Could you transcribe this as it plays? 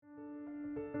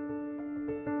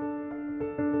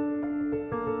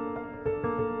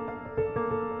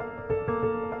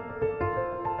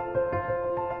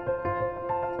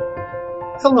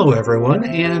Hello, everyone,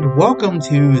 and welcome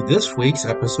to this week's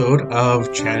episode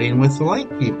of Chatting with the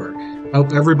Lightkeeper.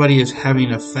 Hope everybody is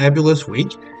having a fabulous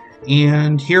week.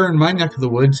 And here in my neck of the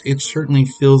woods, it certainly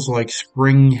feels like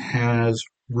spring has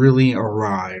really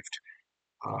arrived.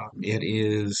 It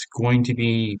is going to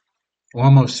be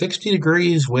almost 60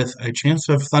 degrees with a chance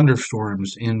of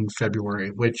thunderstorms in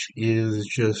February, which is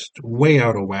just way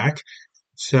out of whack.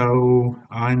 So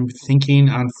I'm thinking,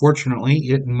 unfortunately,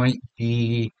 it might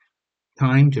be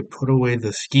time to put away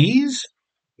the skis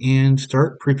and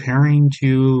start preparing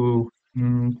to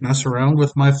mess around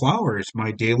with my flowers.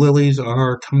 My daylilies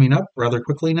are coming up rather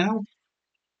quickly now.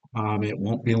 It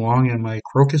won't be long and my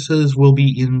crocuses will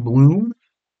be in bloom.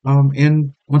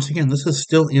 And once again, this is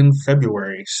still in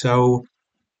February, so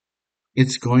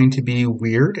it's going to be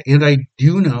weird. And I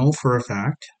do know for a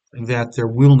fact that there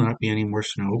will not be any more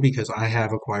snow because I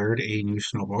have acquired a new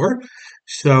snowblower.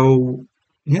 So,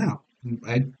 yeah,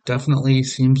 it definitely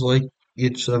seems like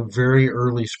it's a very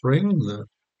early spring. The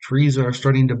trees are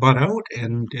starting to bud out,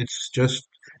 and it's just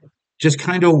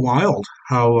kind of wild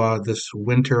how this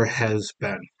winter has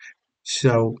been.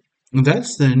 So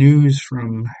that's the news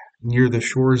from near the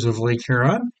shores of Lake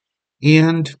Huron.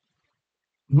 And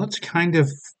let's kind of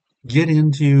get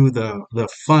into the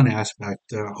fun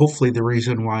aspect. Hopefully, the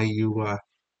reason why you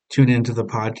tune into the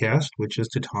podcast, which is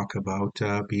to talk about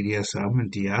BDSM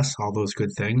and DS, all those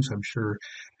good things. I'm sure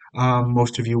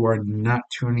most of you are not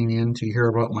tuning in to hear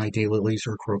about my daylilies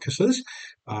or crocuses,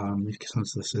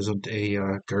 since this isn't a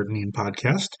gardening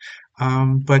podcast.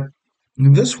 But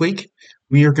this week,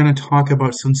 we are going to talk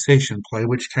about sensation play,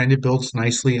 which kind of builds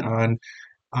nicely on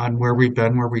where we've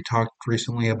been, where we talked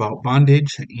recently about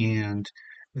bondage, and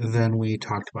then we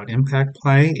talked about impact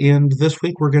play. And this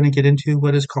week we're going to get into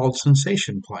what is called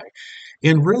sensation play.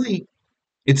 And really,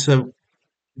 it's a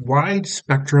wide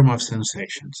spectrum of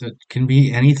sensations. It can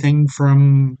be anything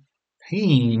from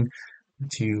pain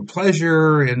to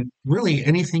pleasure, and really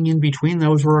anything in between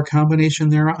those or a combination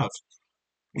thereof.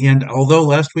 And although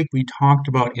last week we talked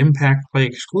about impact play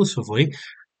exclusively,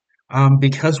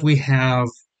 because we have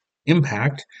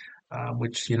impact,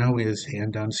 which is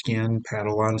hand on skin,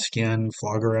 paddle on skin,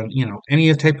 flogger on,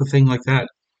 any type of thing like that.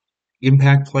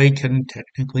 Impact play can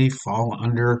technically fall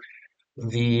under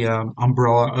the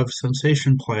umbrella of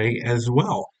sensation play as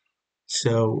well.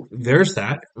 So there's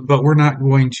that, but we're not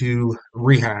going to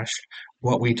rehash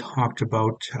what we talked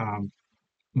about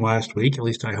last week. At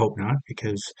least I hope not,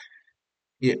 because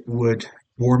it would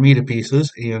bore me to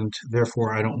pieces, and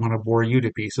therefore I don't want to bore you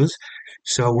to pieces.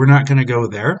 So we're not going to go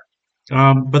there.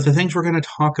 But the things we're going to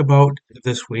talk about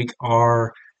this week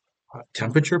are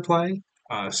temperature play,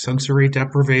 sensory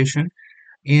deprivation,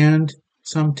 and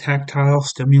some tactile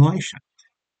stimulation.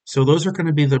 So those are going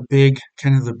to be the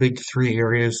big three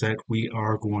areas that we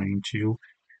are going to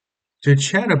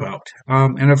chat about.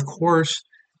 And of course,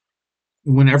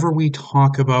 whenever we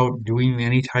talk about doing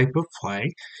any type of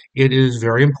play, it is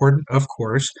very important, of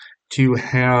course, to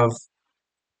have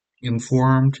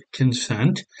informed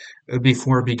consent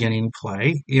before beginning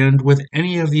play. And with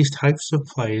any of these types of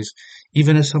plays,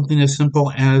 even as something as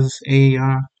simple as a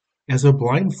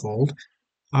blindfold,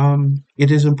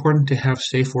 it is important to have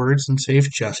safe words and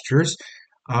safe gestures,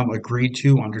 agreed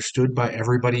to, understood by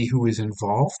everybody who is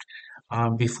involved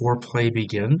before play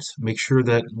begins. Make sure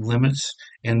that limits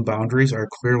and boundaries are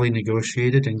clearly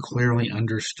negotiated and clearly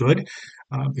understood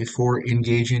before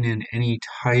engaging in any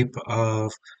type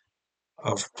of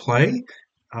play.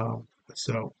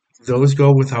 So those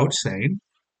go without saying.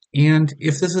 And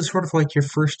if this is sort of like your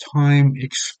first time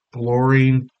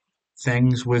exploring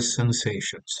things with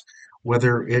sensations,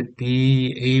 whether it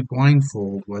be a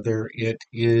blindfold, whether it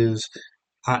is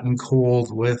hot and cold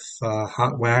with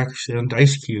hot wax and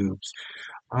ice cubes,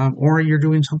 or you're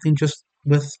doing something just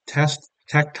with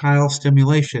tactile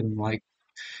stimulation, like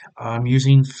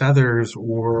using feathers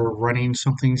or running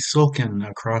something silken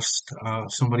across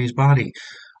somebody's body.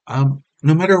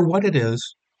 No matter what it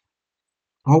is,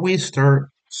 always start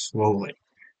slowly.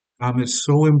 It's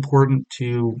so important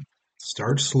to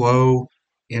start slow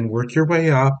and work your way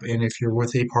up. And if you're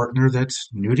with a partner that's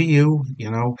new to you,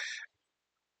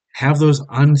 have those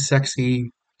unsexy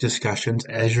discussions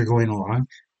as you're going along.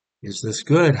 Is this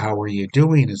good? How are you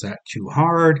doing? Is that too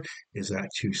hard? Is that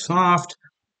too soft?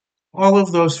 All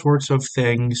of those sorts of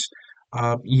things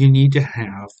you need to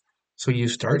have. So you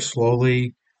start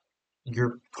slowly.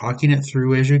 You're talking it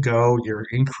through as you go. You're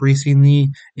increasing the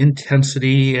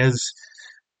intensity as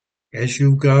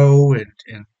you go,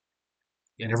 and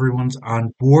everyone's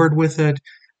on board with it.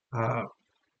 Uh,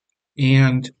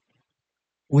 and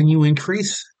when you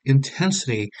increase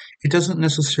intensity, it doesn't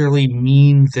necessarily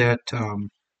mean that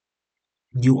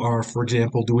you are, for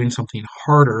example, doing something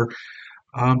harder,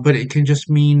 but it can just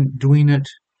mean doing it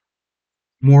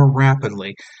more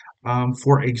rapidly.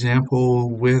 For example,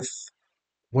 with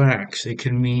wax, it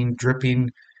can mean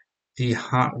dripping the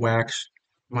hot wax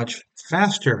much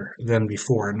faster than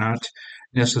before, not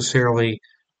necessarily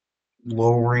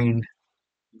lowering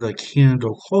the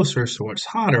candle closer so it's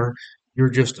hotter. You're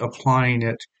just applying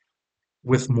it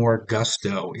with more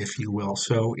gusto, if you will,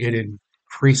 so it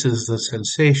increases the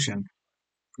sensation.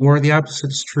 Or the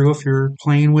opposite is true if you're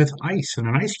playing with ice in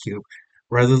an ice cube.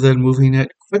 Rather than moving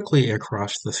it quickly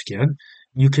across the skin,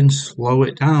 you can slow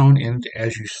it down, and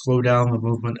as you slow down the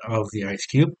movement of the ice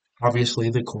cube, obviously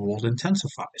the cold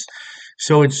intensifies.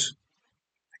 So it's,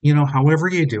 however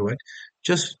you do it,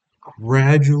 just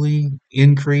gradually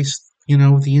increase,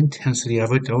 the intensity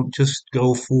of it. Don't just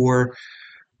go for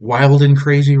wild and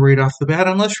crazy right off the bat,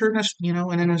 unless you're in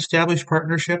in an established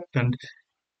partnership, and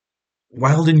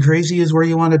wild and crazy is where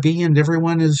you want to be, and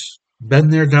everyone has been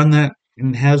there, done that,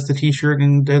 and has the T-shirt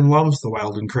and loves the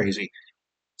wild and crazy.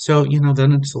 So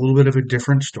then it's a little bit of a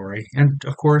different story. And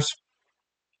of course,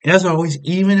 as always,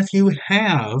 even if you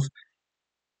have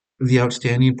the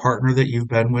outstanding partner that you've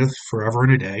been with forever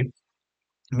and a day,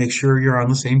 make sure you're on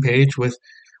the same page with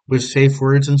safe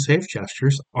words and safe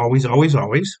gestures. Always, always,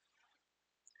 always.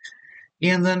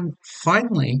 And then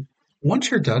finally, once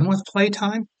you're done with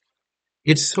playtime,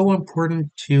 it's so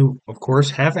important to, of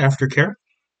course, have aftercare.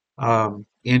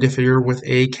 And if you're with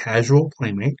a casual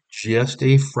playmate, just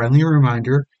a friendly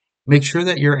reminder, make sure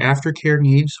that your aftercare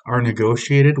needs are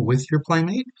negotiated with your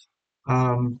playmate,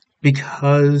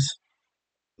 because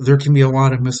there can be a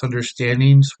lot of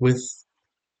misunderstandings with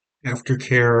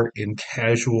aftercare in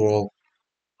casual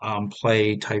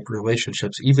play type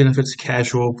relationships, even if it's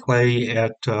casual play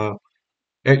at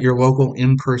your local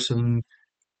in-person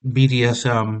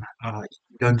BDSM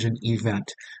dungeon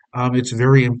event. It's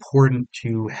very important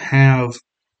to have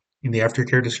in the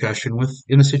aftercare discussion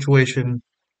in a situation,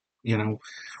 you know,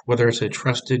 whether it's a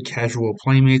trusted casual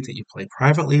playmate that you play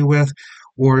privately with,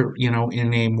 or in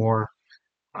a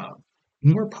uh,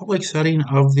 more public setting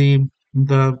of the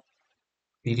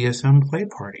BDSM play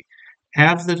party.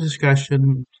 Have the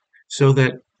discussion so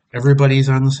that everybody's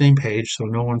on the same page, so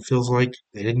no one feels like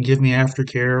they didn't give me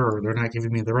aftercare or they're not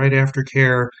giving me the right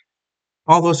aftercare.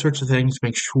 All those sorts of things.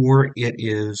 Make sure it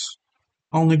is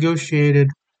all negotiated,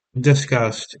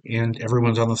 discussed, and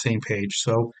everyone's on the same page.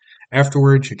 So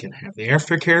afterwards, you can have the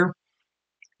aftercare,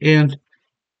 and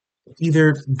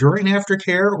either during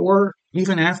aftercare or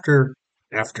even after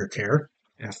aftercare,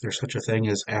 if there's such a thing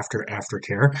as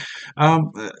aftercare,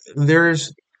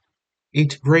 there's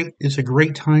it's a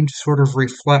great time to sort of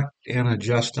reflect and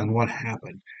adjust on what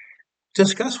happened.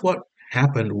 Discuss what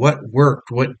happened, what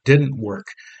worked, what didn't work.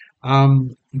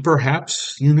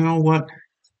 Perhaps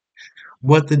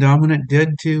what the dominant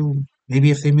did to,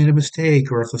 maybe if they made a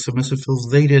mistake, or if the submissive feels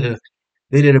they did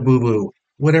a boo boo.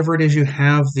 Whatever it is, you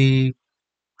have the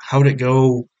how'd it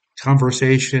go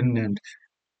conversation, and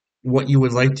what you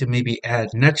would like to maybe add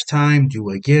next time, do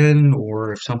again,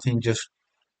 or if something just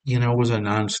was a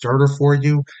non-starter for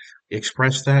you,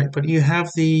 express that. But you have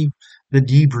the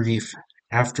debrief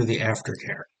after the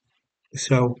aftercare.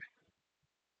 So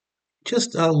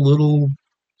just a little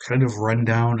kind of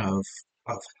rundown of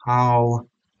how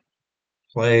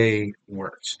play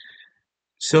works.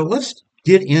 So let's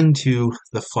get into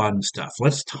the fun stuff.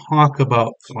 Let's talk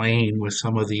about playing with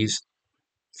some of these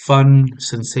fun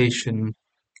sensation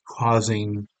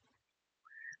causing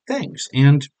things.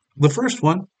 And the first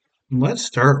one, let's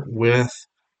start with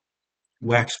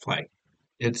wax play.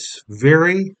 It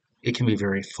can be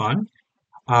very fun.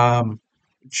 Um,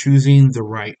 Choosing the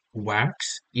right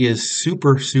wax is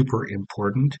super, super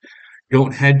important.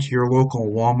 Don't head to your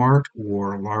local Walmart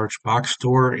or large box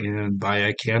store and buy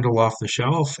a candle off the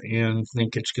shelf and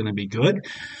think it's going to be good,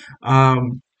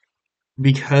 um,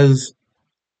 because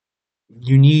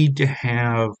you need to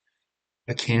have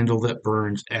a candle that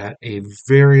burns at a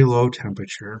very low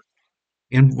temperature.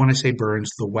 And when I say burns,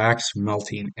 the wax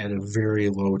melting at a very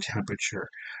low temperature,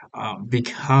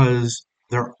 because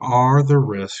there are the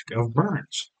risk of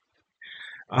burns.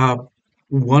 Uh,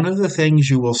 One of the things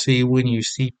you will see when you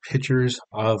see pictures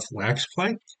of wax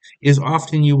play is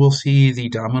often you will see the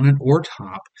dominant or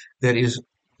top that is,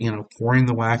 pouring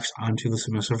the wax onto the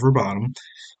submissive or bottom.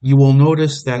 You will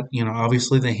notice that,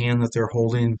 obviously the hand that they're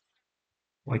holding,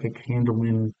 like a candle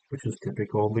in, which is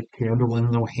typical, the candle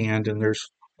in the hand, and there's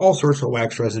all sorts of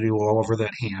wax residue all over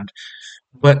that hand.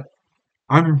 But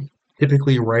I'm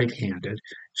typically right-handed,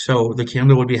 so the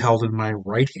candle would be held in my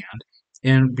right hand.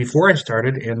 And before I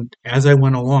started, and as I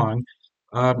went along,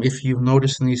 if you've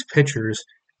noticed in these pictures,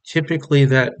 typically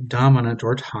that dominant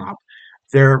or top,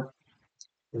 their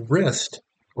wrist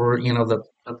or the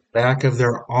back of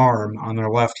their arm on their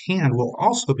left hand will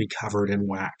also be covered in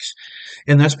wax.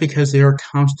 And that's because they are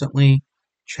constantly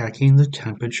checking the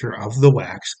temperature of the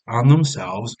wax on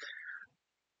themselves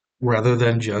rather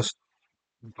than just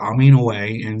bombing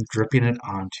away and dripping it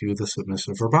onto the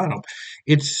submissive or bottom.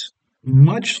 It's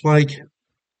much like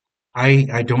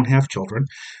I don't have children,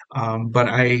 but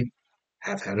I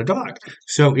have had a dog.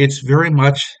 So it's very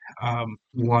much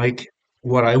like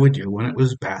what I would do when it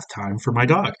was bath time for my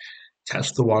dog.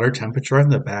 Test the water temperature on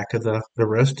the back of the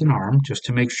wrist and arm just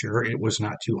to make sure it was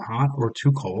not too hot or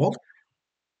too cold.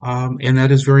 And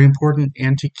that is very important.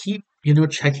 And to keep,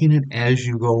 checking it as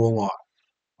you go along.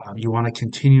 You want to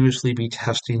continuously be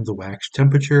testing the wax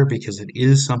temperature because it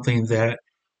is something that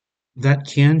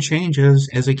can change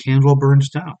as a candle burns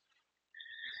down.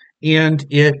 And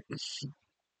it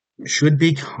should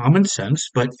be common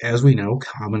sense, but as we know,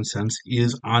 common sense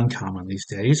is uncommon these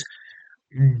days.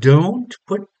 Don't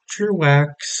put your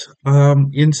wax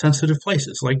in sensitive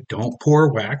places. Like, don't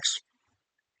pour wax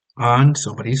on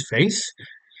somebody's face.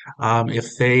 If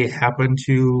they happen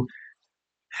to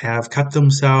have cut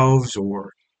themselves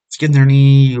or skin their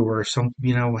knee or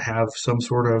have some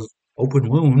sort of open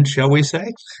wound, shall we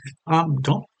say,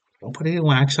 don't put any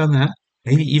wax on that.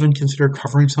 Maybe even consider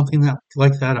covering something that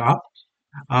like that up.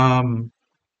 Um,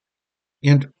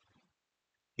 and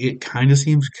it kind of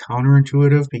seems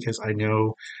counterintuitive because I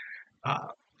know, uh,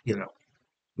 you know,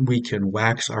 we can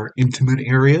wax our intimate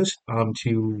areas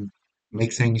to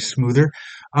make things smoother.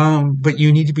 But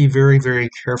you need to be very, very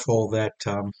careful that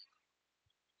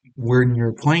when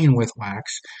you're playing with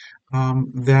wax,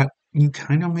 that you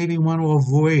kind of maybe want to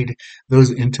avoid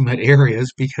those intimate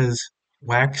areas because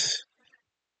wax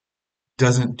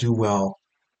doesn't do well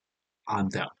on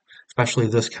them, especially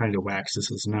this kind of wax. This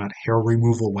is not hair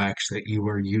removal wax that you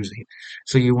are using.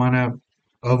 So you want to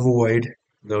avoid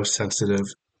those sensitive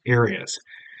areas.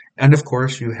 And of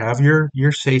course, you have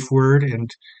your safe word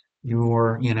and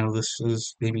this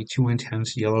is maybe too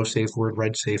intense, yellow safe word,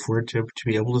 red safe word to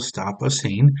be able to stop a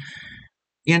scene.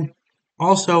 And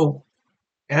also,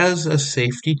 as a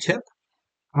safety tip,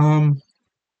 um,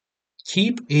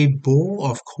 keep a bowl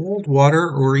of cold water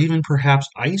or even perhaps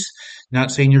ice.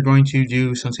 Not saying you're going to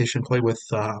do sensation play with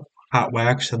hot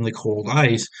wax and the cold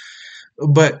ice,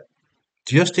 but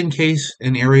just in case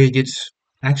an area gets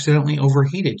accidentally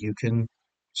overheated, you can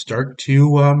start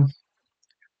to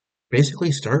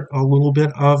basically start a little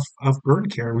bit of burn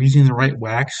care using the right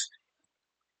wax.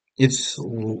 It's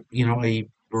a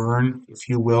burn, if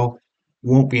you will,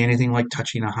 won't be anything like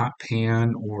touching a hot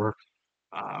pan or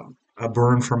a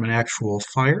burn from an actual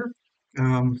fire,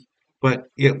 um, but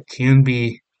it can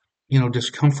be,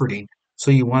 discomforting.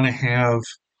 So you want to have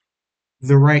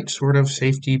the right sort of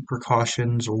safety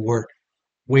precautions or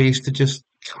ways to just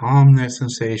calm that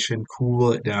sensation,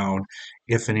 cool it down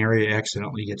if an area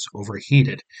accidentally gets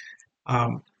overheated.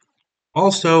 Um,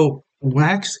 Also,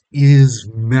 wax is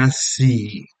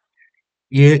messy.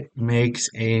 It makes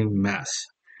a mess.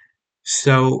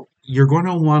 So you're going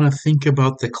to want to think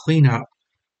about the cleanup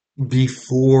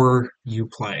before you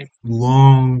play,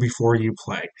 long before you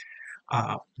play.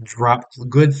 Drop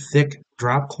good thick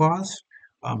drop cloths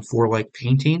for like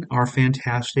painting are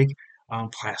fantastic.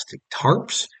 Plastic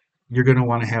tarps. You're going to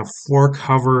want to have floor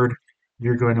covered.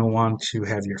 You're going to want to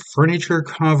have your furniture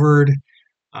covered.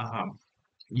 Um,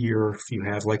 if you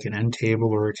have like an end table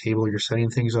or a table you're setting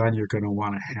things on, you're going to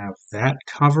want to have that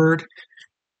covered.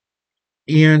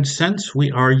 And since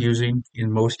we are using,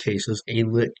 in most cases, a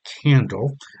lit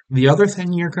candle, the other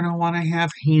thing you're going to want to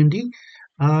have handy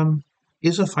um,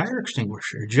 is a fire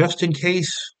extinguisher, just in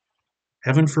case,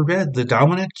 heaven forbid, the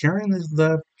dominant carrying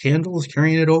the candle is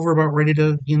carrying it over, about ready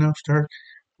to, start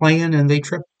playing, and they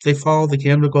trip, they fall, the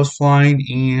candle goes flying,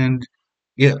 and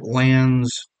it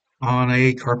lands on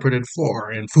a carpeted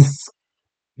floor, and poof,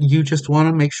 you just want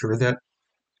to make sure that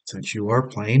since you are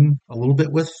playing a little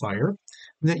bit with fire,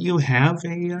 that you have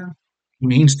a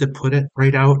means to put it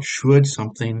right out should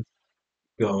something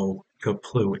go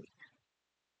kaplooey.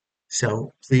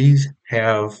 So please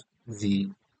have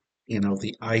the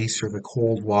ice or the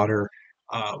cold water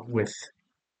with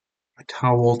a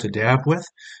towel to dab with,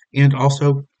 and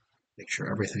also make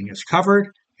sure everything is covered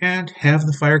and have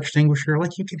the fire extinguisher.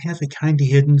 Like, you can have it kind of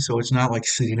hidden so it's not like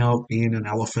sitting out being an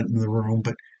elephant in the room,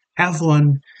 but have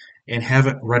one and have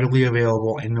it readily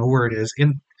available and know where it is.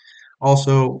 And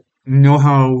also know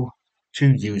how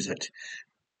to use it.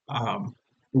 Um,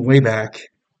 way back,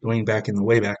 going back in the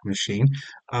Wayback Machine,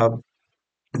 um,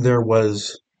 there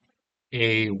was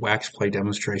a wax play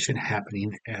demonstration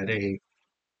happening at a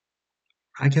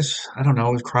I guess, I don't know,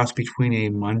 it was a cross between a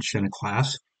munch and a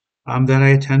class that I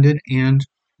attended, and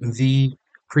the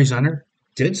presenter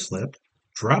did slip,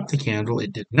 dropped the candle,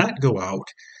 it did not go out,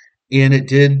 and it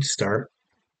did start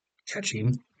catching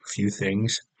a few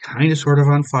things, kind of sort of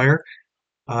on fire.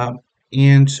 Um,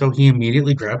 and so he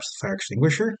immediately grabs the fire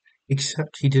extinguisher,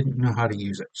 except he didn't know how to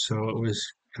use it. So it was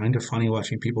kind of funny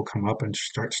watching people come up and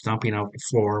start stomping out the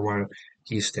floor while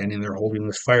he's standing there holding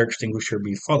this fire extinguisher,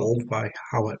 befuddled by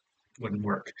how it wouldn't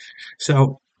work.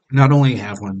 So not only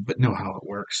have one, but know how it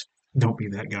works. Don't be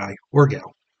that guy or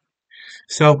gal.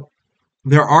 So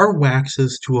there are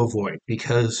waxes to avoid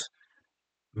because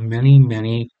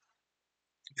many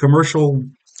commercial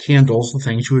candles, the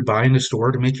things you would buy in the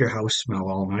store to make your house smell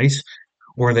all nice,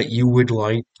 or that you would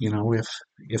like,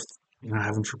 if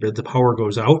heaven forbid the power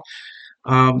goes out,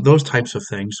 those types of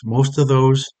things. Most of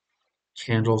those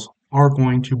candles are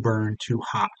going to burn too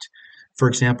hot. For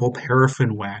example,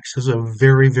 paraffin wax has a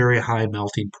very high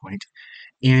melting point,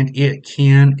 and it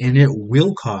can and it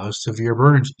will cause severe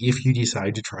burns if you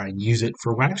decide to try and use it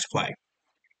for wax play.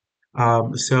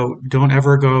 So don't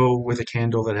ever go with a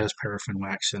candle that has paraffin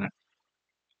wax in it.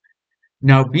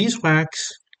 Now,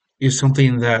 beeswax is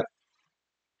something that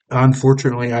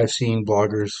unfortunately I've seen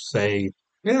bloggers say,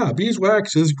 yeah,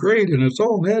 beeswax is great and it's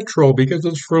all natural because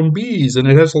it's from bees and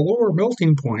it has a lower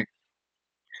melting point.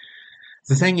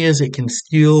 The thing is, it can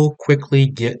still quickly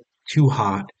get too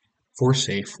hot for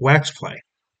safe wax play.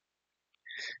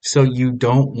 So you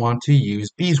don't want to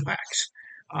use beeswax.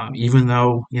 Even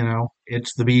though,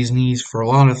 it's the bee's knees for a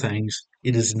lot of things,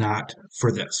 it is not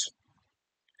for this.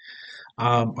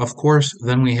 Of course,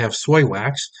 then we have soy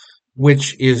wax,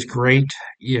 which is great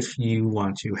if you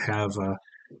want to have a,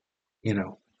 you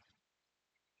know,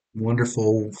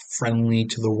 wonderful, friendly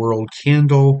to the world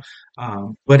candle,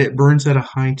 but it burns at a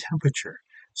high temperature.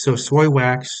 So soy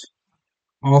wax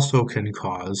also can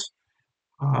cause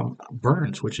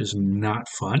burns, which is not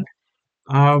fun.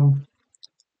 Um,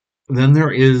 then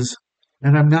there is,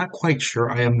 and I'm not quite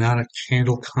sure, I am not a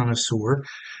candle connoisseur.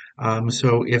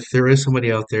 So if there is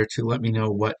somebody out there to let me know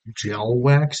what gel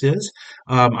wax is,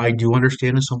 I do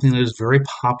understand it's something that is very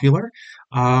popular.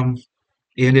 Um,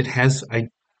 and it has,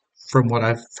 from what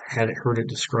I've heard it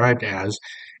described as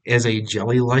a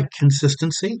jelly-like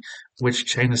consistency,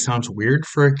 which kind of sounds weird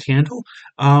for a candle.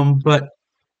 But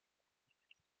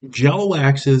gel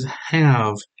waxes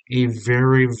have a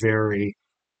very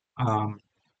um,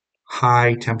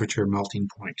 high temperature melting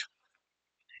point.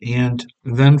 And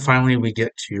then finally we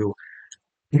get to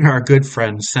our good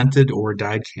friends, scented or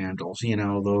dyed candles.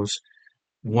 Those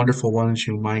wonderful ones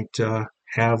you might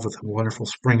have with a wonderful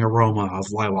spring aroma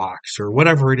of lilacs or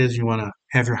whatever it is you want to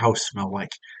have your house smell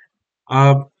like.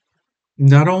 Uh,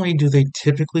 Not only do they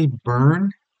typically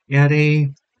burn at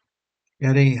a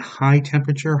high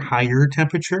temperature, higher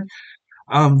temperature,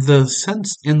 the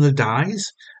scents in the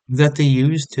dyes that they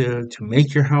use to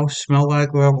make your house smell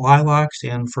like lilacs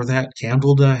and for that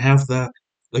candle to have the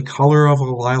color of a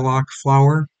lilac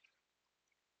flower,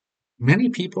 many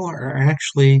people are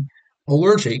actually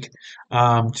allergic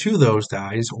to those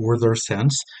dyes or their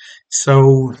scents.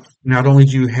 So not only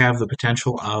do you have the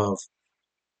potential of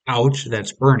ouch,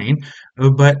 that's burning,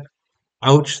 but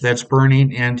ouch, that's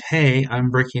burning, and hey, I'm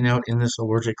breaking out in this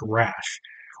allergic rash.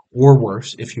 Or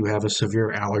worse, if you have a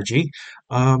severe allergy.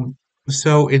 Um,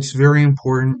 so it's very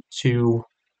important to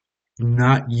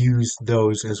not use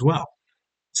those as well.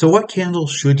 So what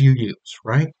candles should you use,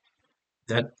 right?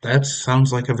 That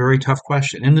sounds like a very tough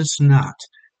question, and it's not.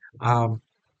 Um,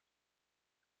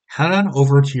 Head on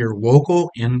over to your local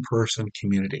in-person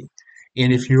community.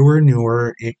 And if you are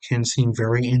newer, it can seem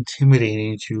very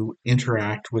intimidating to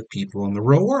interact with people in the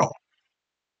real world.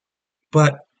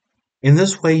 But in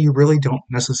this way, you really don't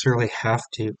necessarily have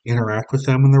to interact with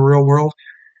them in the real world.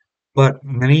 But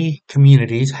many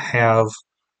communities have,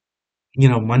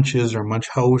 munches or munch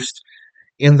hosts,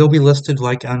 and they'll be listed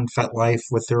like on FetLife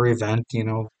with their event,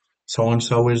 so and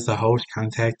so is the host.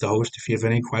 Contact the host if you have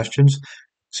any questions.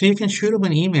 So you can shoot them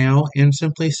an email and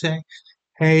simply say,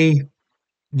 hey,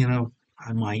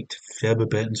 I might fib a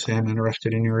bit and say I'm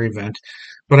interested in your event,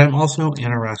 but I'm also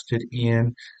interested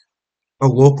in a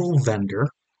local vendor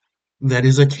that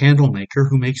is a candle maker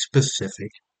who makes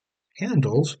specific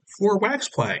candles for wax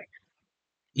play.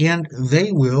 And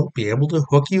they will be able to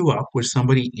hook you up with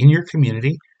somebody in your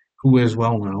community who is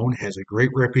well known, has a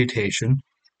great reputation,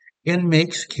 and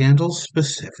makes candles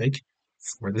specific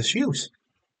for this use.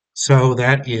 So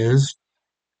that is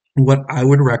what I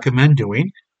would recommend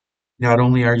doing. Not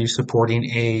only are you supporting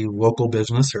a local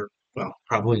business, or, well,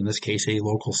 probably in this case, a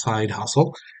local side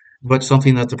hustle, but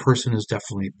something that the person is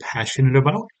definitely passionate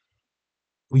about.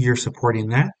 you're supporting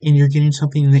that and you're getting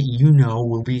something that you know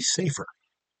will be safer.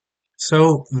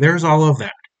 So there's all of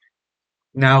that.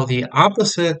 Now, the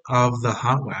opposite of the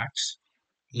hot wax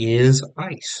is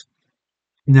ice.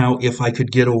 Now, if I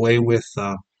could get away with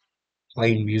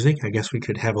playing music, I guess we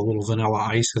could have a little vanilla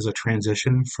ice as a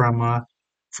transition from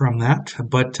that.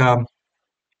 But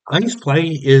ice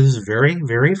play is very,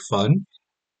 very fun.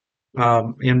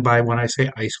 And by when I say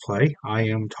ice play, I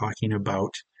am talking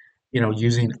about,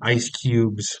 using ice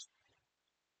cubes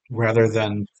rather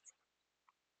than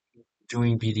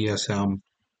doing BDSM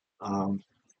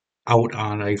out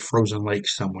on a frozen lake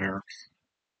somewhere,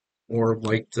 or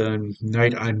like the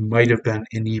night I might have been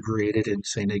inebriated in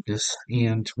St. Ignace,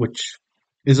 and which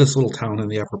is this little town in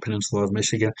the Upper Peninsula of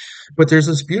Michigan. But there's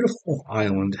this beautiful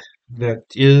island that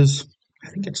is, I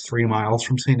think it's 3 miles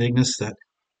from St. Ignace, that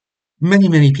many,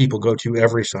 many people go to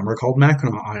every summer, called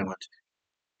Mackinac Island.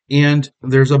 And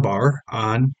there's a bar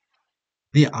on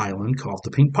the island called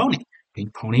the Pink Pony.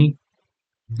 Pink Pony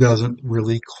doesn't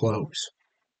really close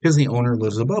because the owner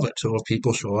lives above it. So if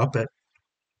people show up at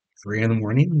 3 in the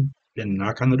morning and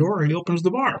knock on the door, he opens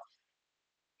the bar.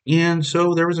 And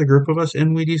so there was a group of us,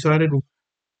 and we decided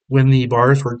when the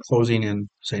bars were closing in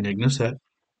St. Ignace at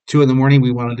 2 in the morning,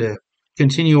 we wanted to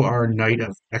continue our night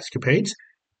of escapades.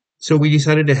 So we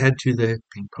decided to head to the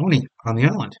Pink Pony on the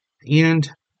island. And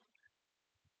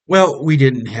well, we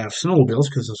didn't have snowmobiles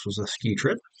because this was a ski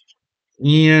trip.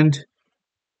 And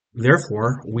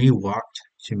therefore, we walked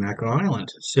to Mackinac Island.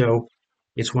 So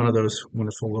it's one of those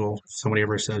wonderful little, somebody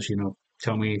ever says,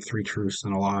 tell me three truths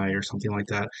and a lie or something like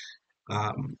that.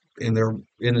 And they're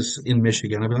in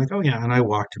Michigan. I'd be like, oh yeah, and I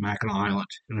walked to Mackinac Island.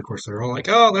 And of course, they're all like,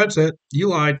 oh, that's it. You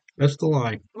lied. That's the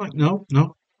lie. I'm like, no,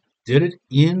 no. Did it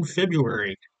in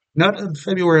February. Not in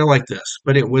February like this,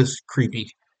 but it was creepy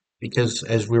because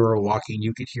as we were walking,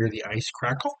 you could hear the ice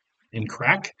crackle and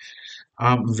crack.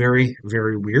 Very,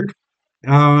 very weird.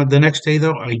 The next day,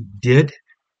 though, I did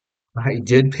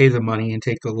pay the money and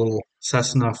take the little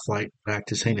Cessna flight back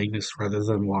to St. Ignace rather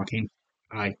than walking.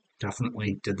 I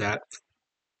definitely did that.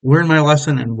 Learned my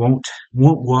lesson and won't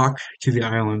walk to the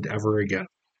island ever again.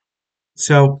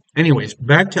 So, anyways,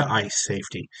 back to ice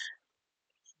safety.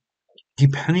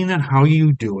 Depending on how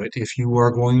you do it, if you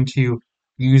are going to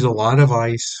use a lot of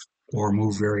ice or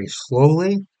move very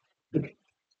slowly,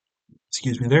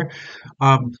 excuse me there.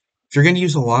 If you're going to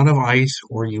use a lot of ice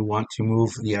or you want to move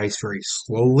the ice very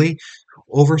slowly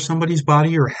over somebody's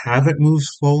body or have it move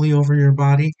slowly over your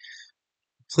body,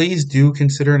 please do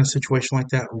consider in a situation like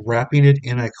that wrapping it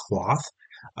in a cloth,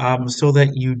 so that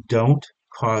you don't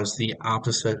cause the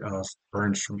opposite of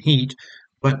burns from heat,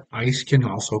 but ice can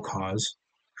also cause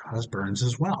burns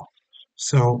as well.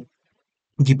 So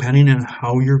depending on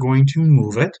how you're going to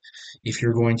move it, if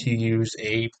you're going to use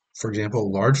for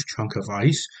example, large chunk of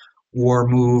ice or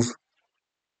move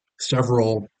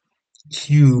several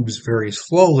cubes very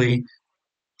slowly,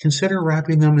 consider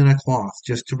wrapping them in a cloth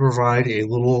just to provide a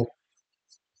little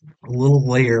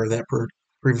layer that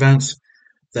prevents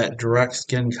that direct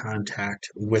skin contact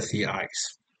with the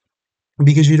ice.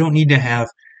 Because you don't need to have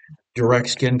direct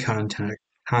skin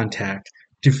contact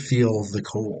to feel the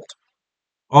cold.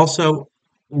 Also,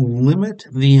 limit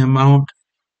the amount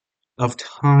of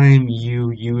time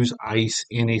you use ice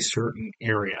in a certain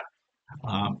area,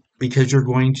 because you're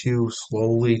going to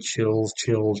slowly chill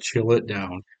it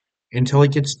down until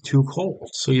it gets too cold.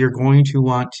 So you're going to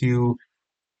want to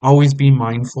always be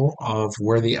mindful of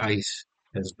where the ice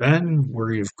has been,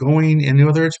 where you're going, and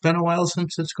whether it's been a while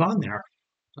since it's gone there.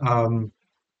 Um,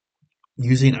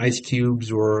 Using ice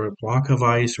cubes or a block of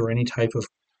ice or any type of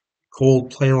cold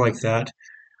play like that,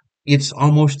 it's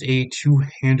almost a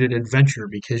two-handed adventure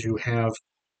because you have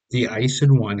the ice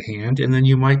in one hand, and then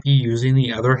you might be using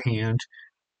the other hand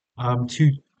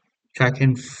to check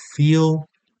and feel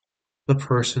the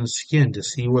person's skin to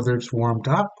see whether it's warmed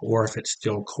up or if it's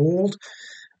still cold.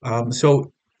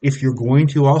 So if you're going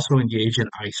to also engage in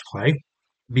ice play,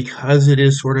 because it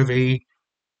is sort of a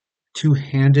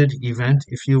two-handed event,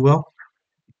 if you will,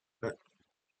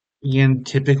 and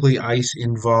typically ice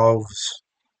involves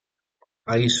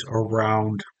ice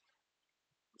around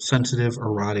sensitive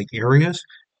erotic areas,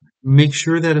 make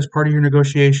sure that as part of your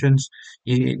negotiations,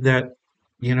 that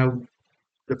you know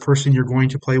the person you're going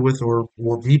to play with or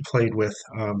be played with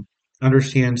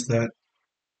understands that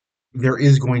there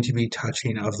is going to be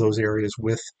touching of those areas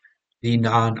with the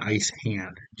non-ice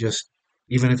hand, just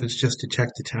even if it's just to check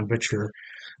the temperature.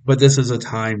 But this is a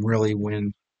time really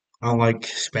when, unlike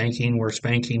spanking, where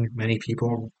spanking, many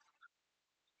people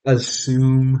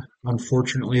assume,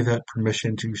 unfortunately, that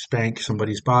permission to spank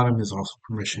somebody's bottom is also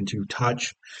permission to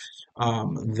touch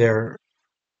their,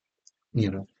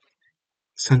 you know,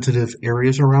 sensitive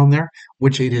areas around there,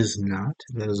 which it is not.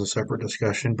 That is a separate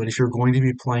discussion. But if you're going to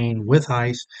be playing with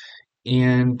ice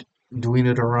and doing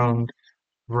it around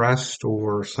breast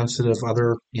or sensitive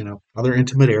other, other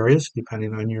intimate areas,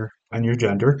 depending on your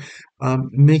gender,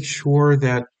 make sure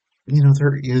that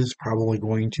there is probably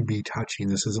going to be touching.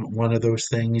 This isn't one of those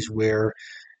things where,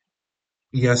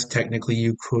 yes, technically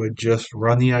you could just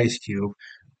run the ice cube,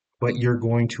 but you're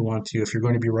going to want to, if you're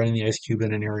going to be running the ice cube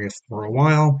in an area for a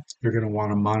while, you're going to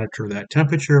want to monitor that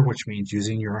temperature, which means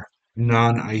using your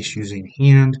non-ice using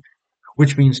hand,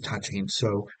 which means touching.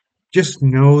 So just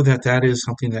know that that is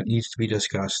something that needs to be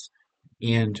discussed.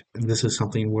 And this is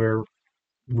something where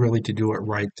really to do it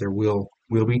right, there will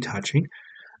be touching.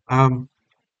 Um,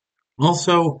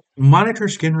 Also, monitor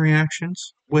skin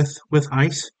reactions with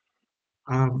ice.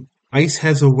 Ice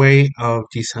has a way of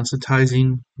desensitizing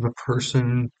the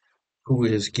person who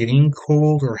is getting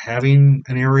cold or having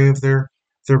an area of their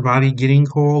body getting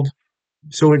cold.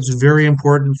 So it's very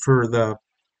important for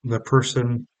the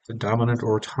person, the dominant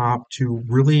or top, to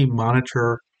really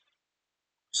monitor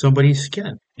somebody's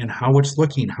skin and how it's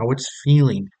looking, how it's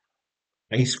feeling.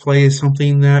 Ice play is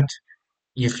something that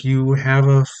if you have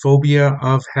a phobia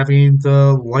of having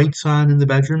the lights on in the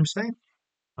bedroom, say,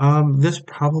 this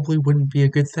probably wouldn't be a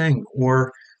good thing.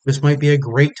 Or this might be a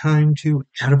great time to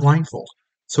add a blindfold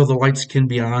so the lights can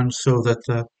be on so that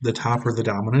the top or the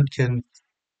dominant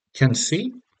can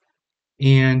see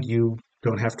and you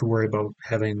don't have to worry about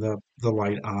having the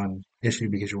light on issue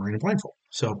because you're wearing a blindfold.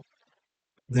 So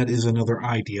that is another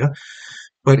idea,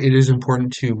 but it is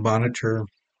important to monitor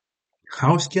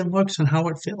how skin looks and how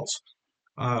it feels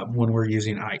when we're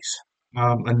using ice.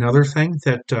 Another thing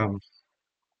that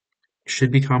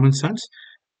should be common sense,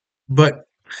 but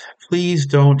please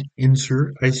don't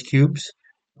insert ice cubes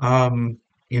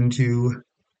into,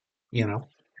 you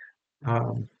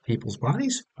know, people's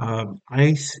bodies.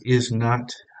 Ice is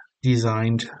not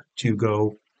designed to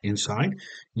go inside.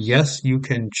 Yes, you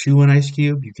can chew an ice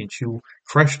cube, you can chew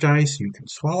crushed ice, you can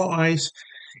swallow ice,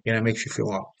 and it makes you feel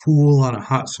all cool on a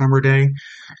hot summer day.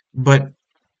 But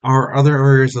our other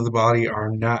areas of the body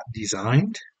are not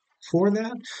designed for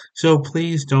that. So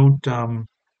please don't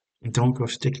go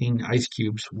sticking ice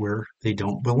cubes where they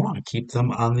don't belong. Keep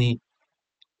them on the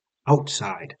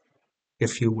outside,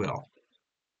 if you will.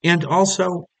 And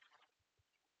also,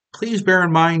 please bear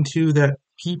in mind too that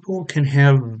people can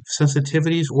have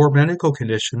sensitivities or medical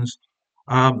conditions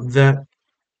that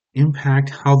impact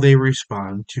how they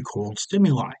respond to cold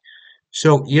stimuli.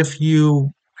 So if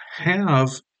you have,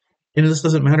 and this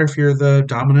doesn't matter if you're the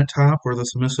dominant top or the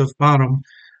submissive bottom,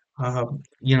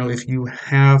 if you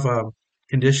have a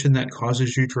condition that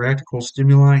causes you to react to cold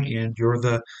stimuli and you're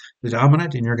the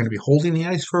dominant and you're going to be holding the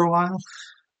ice for a while,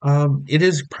 it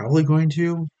is probably going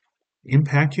to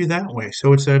impact you that way.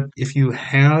 So if you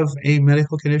have a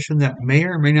medical condition that may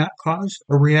or may not cause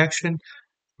a reaction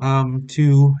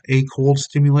to a cold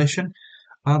stimulation,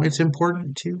 it's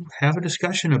important to have a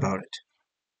discussion about it.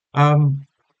 Um,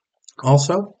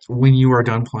 Also, when you are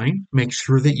done playing, make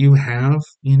sure that you have,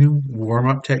 warm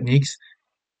up techniques.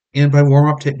 And by warm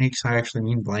up techniques, I actually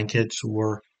mean blankets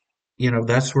or,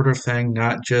 that sort of thing,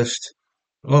 not just,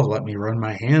 oh, let me run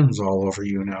my hands all over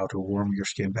you now to warm your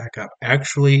skin back up.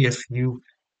 Actually, if you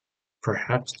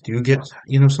perhaps do get,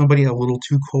 somebody a little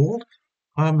too cold,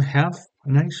 have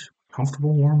a nice,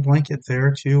 comfortable, warm blanket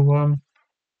there to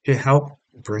help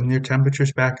bring their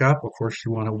temperatures back up. Of course,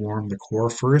 you want to warm the core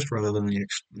first rather than the,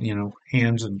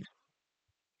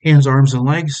 hands, arms, and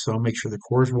legs. So make sure the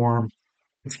core is warm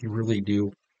if you really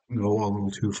do go a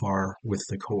little too far with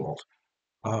the cold.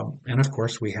 And of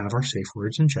course, we have our safe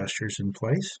words and gestures in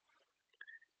place.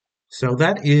 So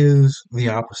that is the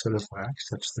opposite of lax.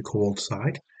 That's the cold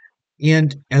side. And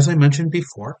as I mentioned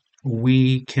before,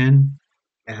 we can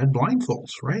add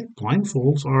blindfolds, right?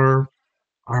 Blindfolds are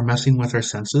messing with our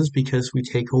senses because we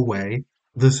take away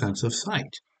the sense of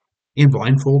sight. And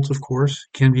blindfolds, of course,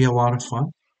 can be a lot of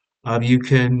fun. You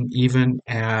can even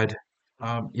add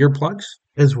earplugs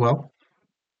as well.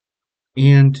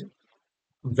 And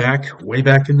way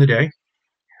back in the day,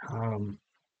 um,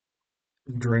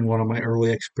 during one of my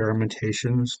early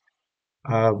experimentations,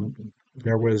 um,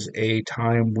 there was a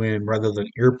time when rather than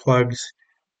earplugs,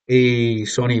 a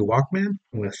Sony Walkman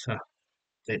with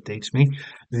that dates me,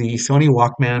 the Sony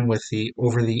Walkman with the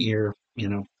over-the-ear,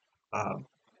 uh,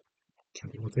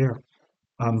 can't think what they are,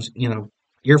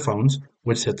 earphones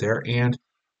would sit there and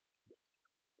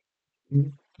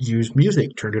use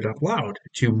music, turned it up loud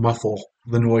to muffle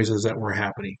the noises that were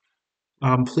happening.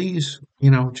 Please,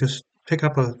 just pick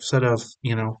up a set of,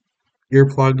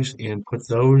 earplugs and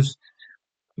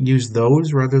use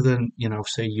those rather than,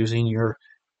 say using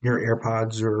your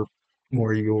AirPods or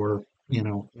your,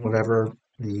 whatever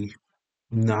the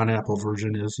non-Apple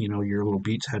version is, your little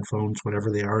Beats headphones,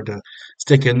 whatever they are, to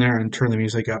stick in there and turn the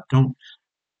music up.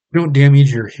 Don't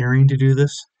damage your hearing to do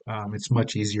this. It's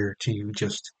much easier to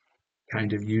just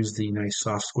kind of use the nice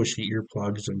soft squishy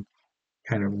earplugs and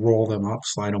kind of roll them up,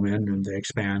 slide them in, and they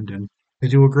expand, and they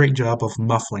do a great job of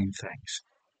muffling things.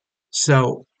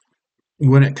 So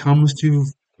when it comes to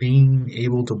being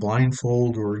able to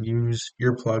blindfold or use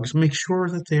earplugs, make sure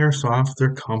that they are soft,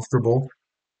 they're comfortable.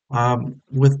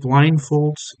 With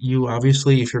blindfolds, you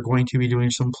obviously, if you're going to be doing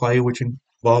some play which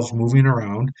involves moving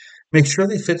around, make sure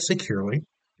they fit securely,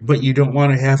 but you don't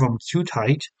want to have them too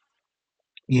tight,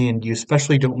 and you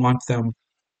especially don't want them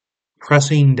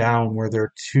pressing down where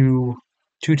they're too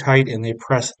tight and they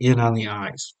press in on the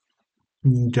eyes.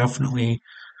 You definitely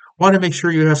want to make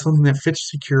sure you have something that fits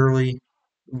securely,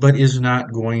 but is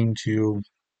not going to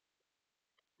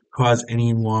cause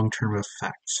any long-term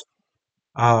effects.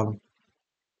 Um,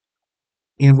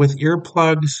 and with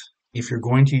earplugs, if you're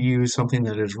going to use something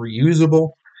that is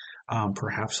reusable,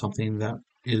 perhaps something that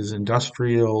is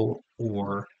industrial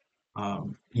or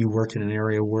you work in an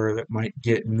area where that might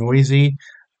get noisy,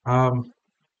 um,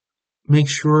 make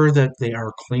sure that they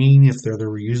are clean if they're the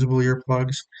reusable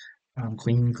earplugs.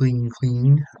 Clean, clean,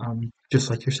 clean.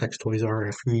 Just like your sex toys are,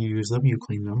 after you use them, you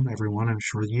clean them. Everyone, I'm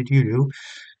sure you do.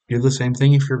 Do the same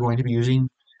thing if you're going to be using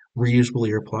reusable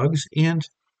earplugs, and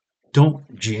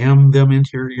don't jam them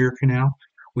into your ear canal.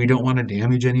 We don't want to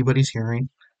damage anybody's hearing.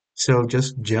 So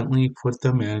just gently put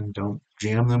them in. Don't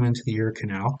jam them into the ear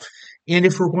canal. And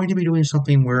if we're going to be doing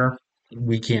something where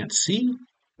we can't see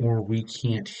or we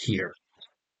can't hear,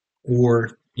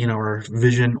 or our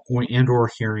vision or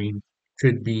hearing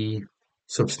could be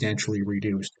substantially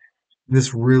reduced.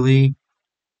 This really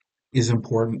is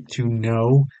important to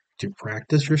know, to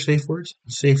practice your safe words,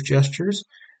 safe gestures,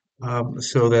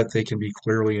 so that they can be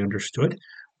clearly understood,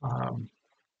 um,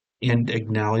 and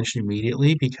acknowledged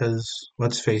immediately. Because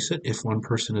let's face it, if one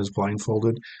person is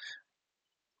blindfolded,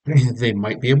 they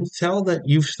might be able to tell that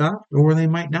you've stopped, or they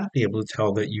might not be able to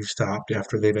tell that you've stopped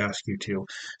after they've asked you to.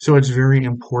 So it's very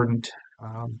important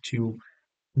to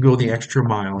go the extra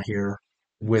mile here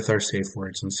with our safe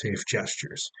words and safe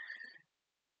gestures.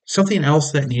 Something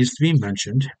else that needs to be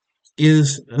mentioned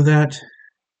is that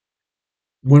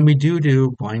when we do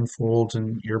blindfolds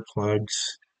and earplugs,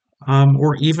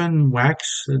 or even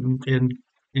wax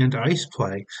and ice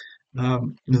play,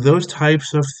 those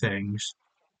types of things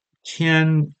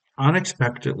can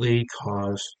unexpectedly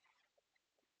cause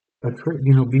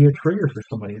be a trigger for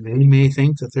somebody. They may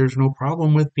think that there's no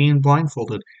problem with being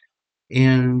blindfolded,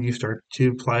 and you start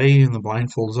to play and the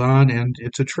blindfold's on and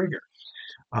it's a trigger.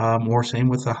 Or same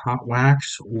with the hot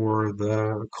wax or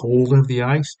the cold of the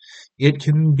ice, it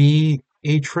can be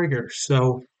a trigger.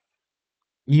 So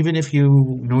even if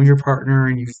you know your partner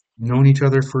and you've known each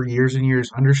other for years and years,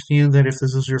 understand that if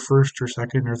this is your first or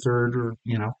second or third or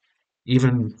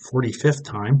even 45th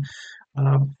time,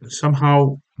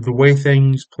 somehow the way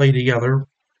things play together,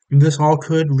 this all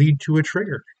could lead to a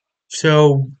trigger.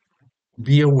 So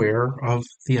be aware of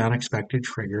the unexpected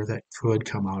trigger that could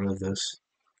come out of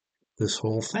this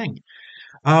whole thing.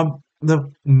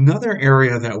 The another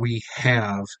area that we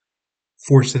have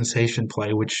for sensation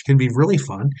play, which can be really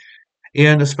fun,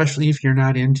 and especially if you're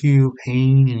not into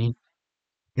pain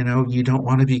and you don't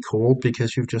want to be cold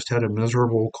because you've just had a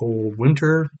miserable cold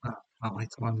winter, not like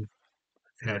the one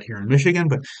I've had here in Michigan,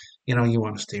 but you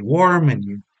want to stay warm and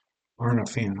you aren't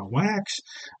a fan of wax.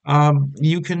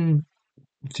 You can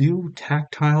do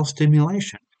tactile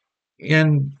stimulation.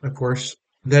 And of course,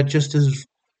 that just is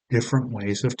different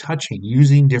ways of touching,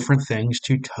 using different things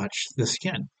to touch the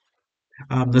skin.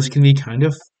 This can be kind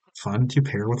of fun to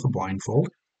pair with a blindfold.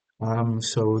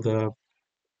 So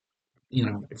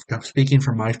if I'm speaking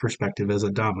from my perspective as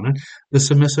a dominant, the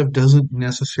submissive doesn't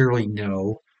necessarily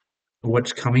know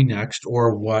what's coming next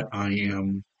or what I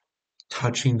am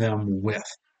touching them with.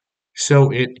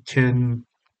 So it can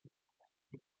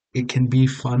be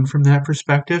fun from that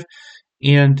perspective.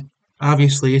 And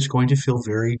obviously, it's going to feel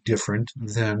very different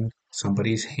than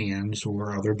somebody's hands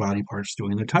or other body parts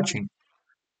doing the touching.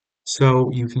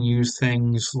 So you can use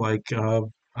things like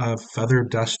a feather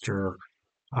duster,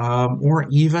 or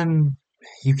even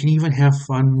you can even have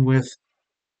fun with,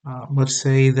 let's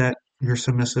say that your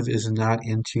submissive is not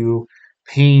into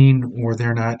pain or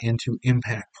they're not into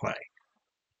impact play.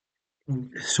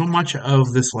 So much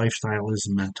of this lifestyle is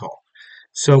mental.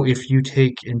 So if you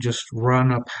take and just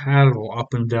run a paddle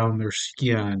up and down their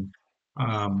skin,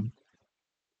 um,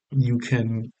 you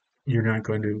can, you're not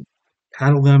going to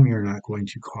paddle them, you're not going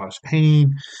to cause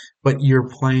pain, but you're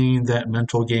playing that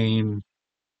mental game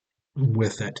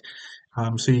with it.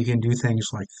 So you can do things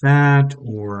like that,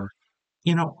 or,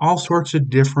 all sorts of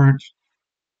different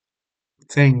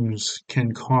things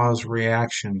can cause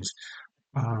reactions.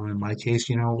 In my case,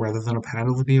 rather than a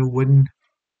paddle, it would be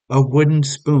a wooden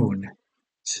spoon.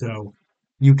 So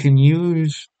you can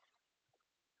use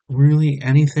really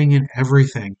anything and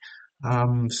everything.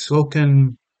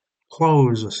 Silken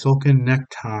clothes, a silken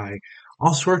necktie,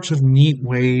 all sorts of neat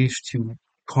ways to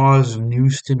cause new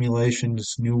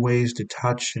stimulations, new ways to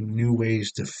touch, and new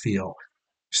ways to feel.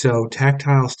 So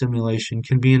tactile stimulation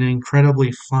can be an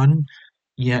incredibly fun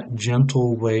yet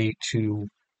gentle way to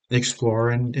explore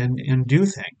and do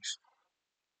things.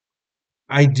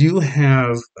 I do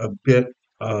have a bit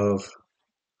of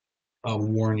a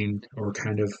warning, or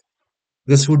kind of,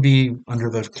 this would be under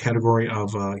the category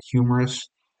of humorous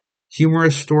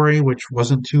story, which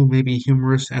wasn't too maybe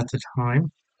humorous at the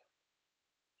time.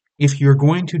 If you're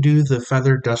going to do the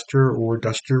feather duster or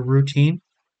duster routine,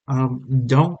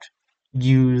 don't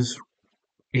use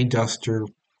a duster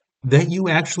that you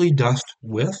actually dust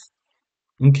with.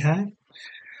 Okay.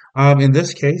 In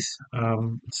this case,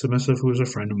 Submissive, who was a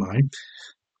friend of mine,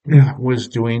 was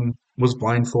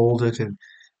blindfolded, and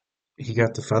he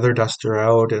got the feather duster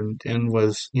out, and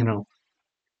was,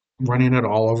 running it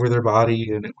all over their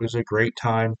body, and it was a great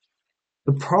time.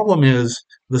 The problem is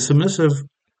the Submissive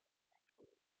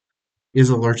is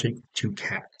allergic to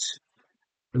cats.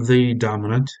 The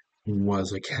dominant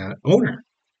was a cat owner.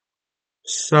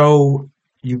 So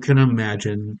you can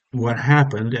imagine what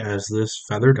happened as this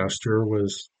feather duster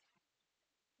was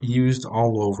used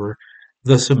all over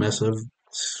the Submissive,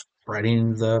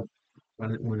 spreading the,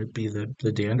 would it be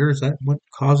the dander? Is that what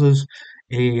causes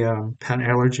a pet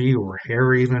allergy, or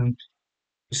hair even?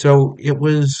 So it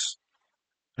was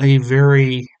a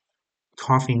very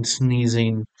coughing,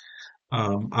 sneezing,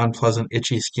 unpleasant,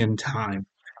 itchy skin time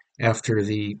after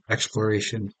the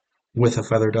exploration with a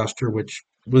feather duster, which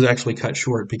was actually cut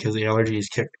short because the allergies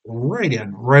kicked right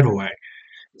in right away.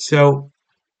 So,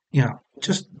 yeah,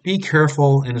 just be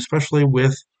careful, and especially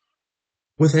with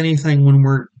anything when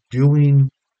we're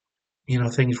doing,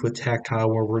 things with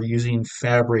tactile, where we're using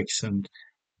fabrics and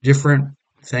different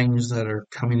things that are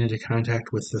coming into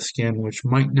contact with the skin, which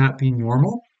might not be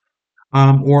normal.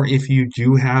 Or if you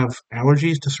do have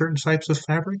allergies to certain types of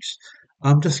fabrics,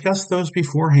 discuss those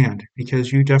beforehand,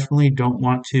 because you definitely don't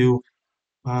want to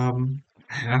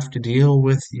have to deal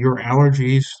with your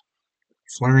allergies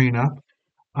flaring up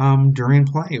during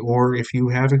play. Or if you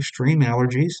have extreme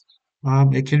allergies,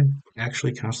 it can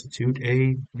actually constitute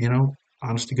a,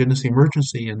 honest to goodness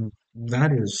emergency, and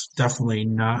that is definitely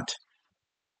not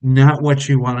what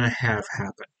you want to have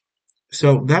happen.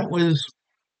 So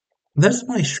that's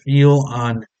my spiel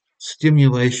on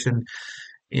stimulation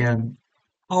and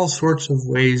all sorts of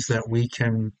ways that we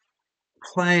can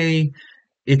play,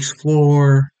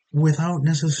 explore without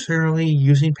necessarily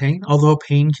using pain, although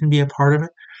pain can be a part of it.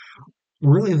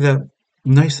 Really, the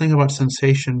nice thing about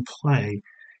sensation play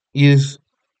is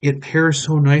it pairs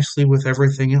so nicely with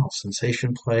everything else.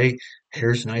 Sensation play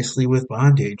pairs nicely with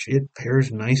bondage. It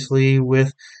pairs nicely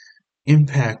with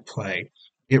impact play.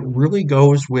 It really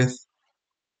goes with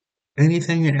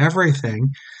anything and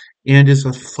everything, and is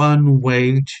a fun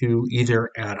way to either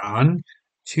add on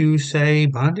to, say,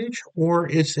 bondage, or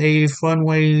it's a fun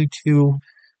way to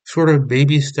sort of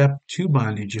baby step to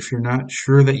bondage. If you're not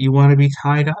sure that you want to be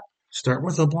tied up, start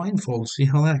with a blindfold, see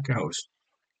how that goes.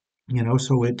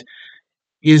 So it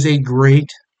is a great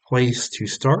place to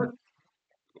start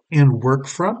and work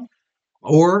from,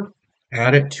 or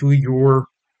add it to your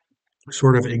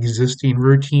sort of existing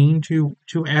routine to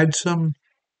add some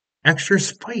extra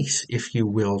spice, if you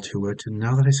will, to it. And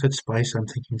now that I said spice, I'm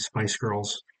thinking Spice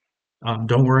Girls.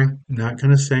 Don't worry, not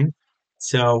going to sing.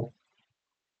 So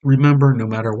remember, no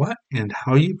matter what and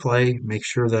how you play, make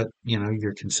sure that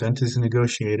your consent is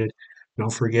negotiated.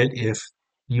 Don't forget, if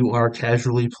you are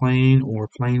casually playing or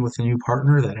playing with a new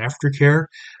partner, that aftercare.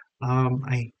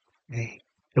 I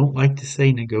don't like to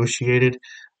say negotiated,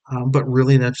 but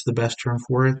really that's the best term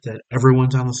for it. That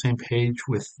everyone's on the same page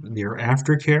with their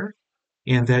aftercare,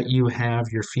 and that you have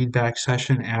your feedback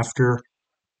session after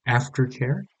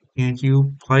aftercare, and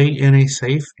you play in a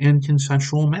safe and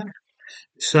consensual manner.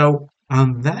 So,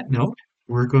 on that note,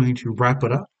 we're going to wrap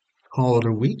it up, call it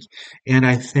a week, and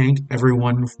I thank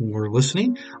everyone for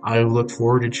listening. I look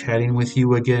forward to chatting with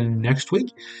you again next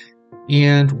week,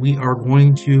 and we are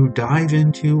going to dive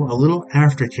into a little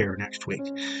aftercare next week.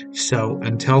 So,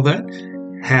 until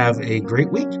then, have a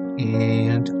great week,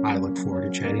 and I look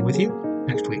forward to chatting with you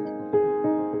next week.